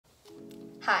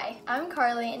Hi, I'm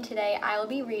Carlie, and today I will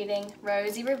be reading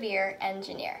Rosie Revere,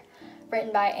 Engineer,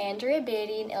 written by Andrea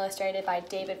Beaty and illustrated by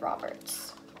David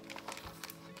Roberts.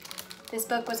 This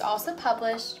book was also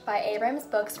published by Abrams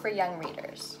Books for Young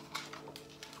Readers.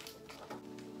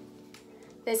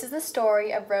 This is the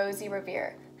story of Rosie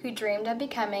Revere, who dreamed of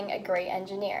becoming a great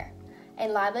engineer.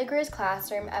 In Lively Grier's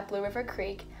classroom at Blue River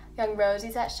Creek, young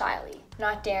Rosie sat shyly,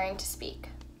 not daring to speak.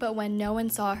 But when no one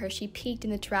saw her, she peeked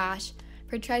in the trash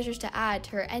for treasures to add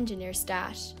to her engineer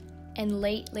stash. And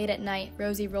late at night,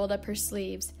 Rosie rolled up her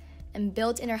sleeves and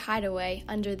built in her hideaway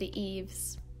under the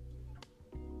eaves.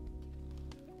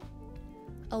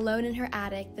 Alone in her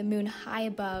attic, the moon high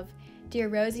above, dear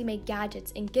Rosie made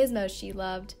gadgets and gizmos she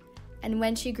loved. And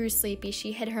when she grew sleepy,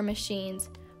 she hid her machines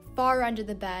far under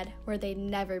the bed where they'd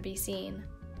never be seen.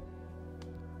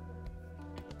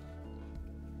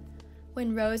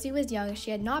 When Rosie was young,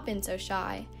 she had not been so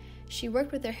shy. She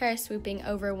worked with her hair swooping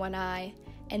over one eye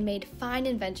and made fine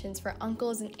inventions for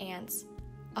uncles and aunts,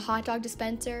 a hot dog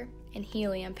dispenser and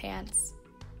helium pants.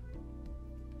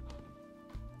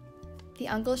 The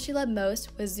uncle she loved most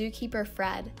was zookeeper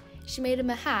Fred. She made him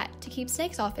a hat to keep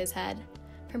snakes off his head,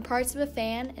 from parts of a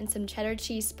fan and some cheddar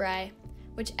cheese spray,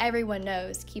 which everyone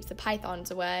knows keeps the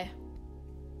pythons away.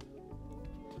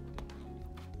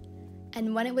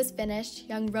 And when it was finished,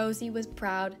 young Rosie was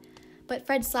proud, but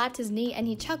Fred slapped his knee and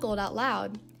he chuckled out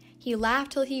loud. He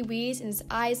laughed till he wheezed and his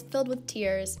eyes filled with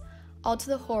tears, all to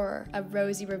the horror of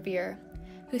Rosie Revere,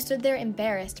 who stood there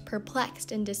embarrassed,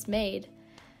 perplexed, and dismayed.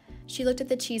 She looked at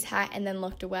the cheese hat and then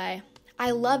looked away.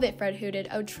 "I love it," Fred hooted,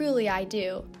 "oh truly I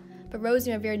do." But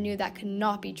Rosie Revere knew that could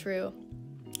not be true.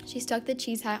 She stuck the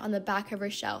cheese hat on the back of her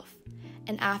shelf,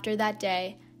 and after that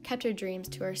day, kept her dreams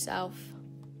to herself.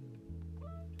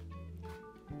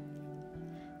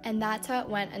 And that's how it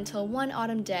went until one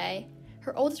autumn day,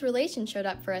 her oldest relation showed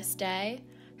up for a stay.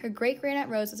 Her great-great-aunt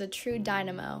Rose was a true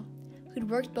dynamo, who'd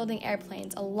worked building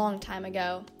airplanes a long time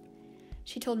ago.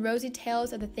 She told Rosie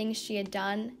tales of the things she had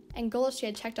done, and goals she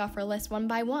had checked off her list one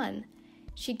by one.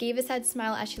 She gave a sad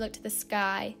smile as she looked to the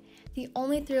sky. "The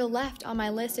only thrill left on my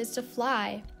list is to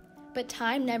fly. But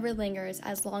time never lingers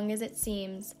as long as it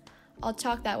seems. I'll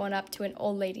chalk that one up to an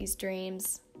old lady's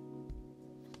dreams."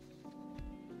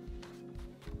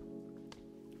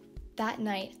 That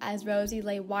night, as Rosie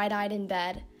lay wide-eyed in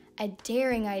bed, a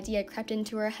daring idea crept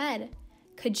into her head.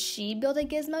 Could she build a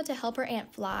gizmo to help her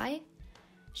aunt fly?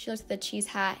 She looked at the cheese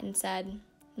hat and said,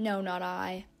 "No, not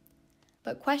I."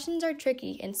 But questions are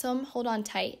tricky and some hold on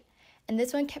tight, and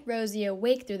this one kept Rosie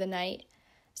awake through the night.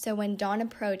 So when dawn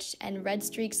approached and red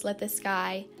streaks lit the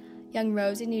sky, young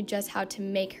Rosie knew just how to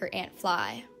make her aunt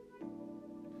fly.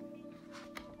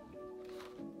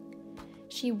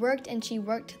 She worked and she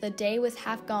worked till the day was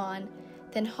half gone,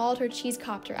 then hauled her cheese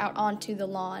copter out onto the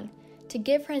lawn to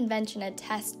give her invention a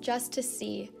test just to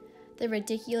see the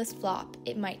ridiculous flop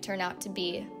it might turn out to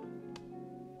be.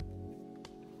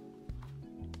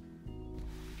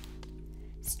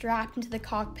 Strapped into the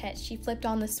cockpit, she flipped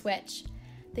on the switch.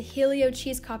 The helio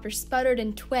cheese copter sputtered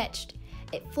and twitched.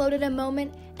 It floated a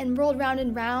moment and rolled round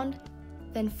and round,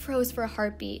 then froze for a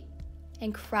heartbeat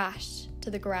and crashed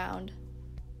to the ground.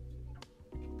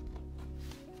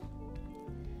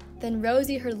 Then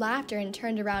Rosie heard laughter and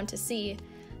turned around to see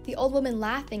the old woman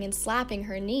laughing and slapping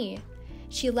her knee.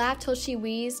 She laughed till she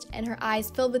wheezed and her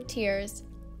eyes filled with tears,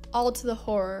 all to the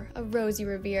horror of Rosie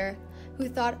Revere, who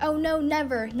thought, "Oh no,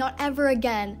 never, not ever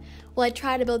again will I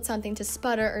try to build something to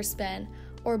sputter or spin,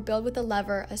 or build with a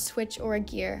lever, a switch, or a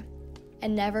gear,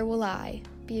 and never will I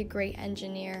be a great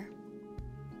engineer."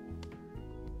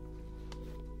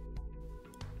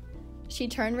 She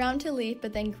turned round to leave,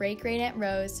 but then great-great-aunt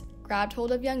Rose grabbed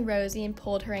hold of young Rosie and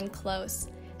pulled her in close,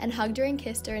 and hugged her and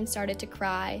kissed her and started to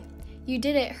cry. "You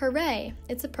did it, hooray!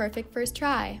 It's a perfect first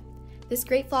try. This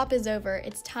great flop is over,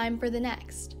 it's time for the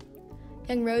next."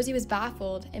 Young Rosie was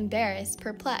baffled, embarrassed,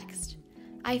 perplexed.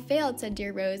 "I failed," said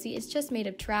dear Rosie, "it's just made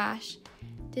of trash."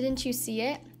 "Didn't you see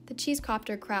it? The cheese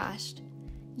copter crashed."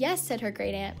 "Yes," said her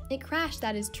great aunt, "it crashed,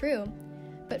 that is true.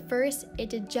 But first, it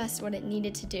did just what it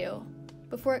needed to do.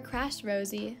 Before it crashed,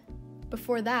 Rosie,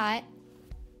 before that,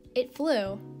 it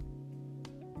flew."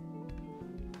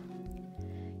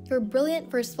 "Your brilliant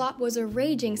first flop was a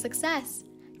raging success.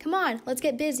 Come on, let's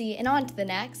get busy and on to the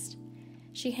next."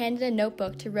 She handed a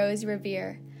notebook to Rosie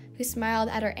Revere, who smiled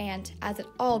at her aunt as it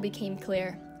all became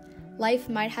clear. Life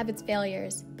might have its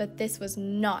failures, but this was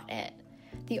not it.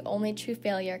 The only true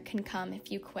failure can come if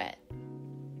you quit.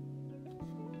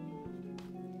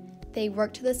 They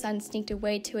worked till the sun sneaked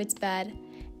away to its bed.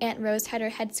 Aunt Rose tied her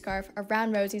headscarf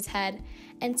around Rosie's head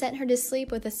and sent her to sleep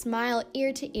with a smile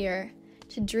ear to ear,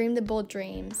 to dream the bold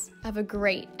dreams of a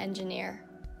great engineer.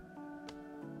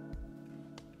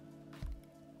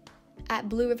 At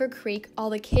Blue River Creek, all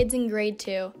the kids in grade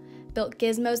 2 built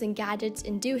gizmos and gadgets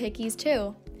and doohickeys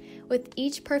too. With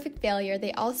each perfect failure,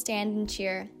 they all stand and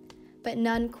cheer, but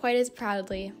none quite as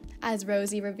proudly as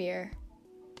Rosie Revere.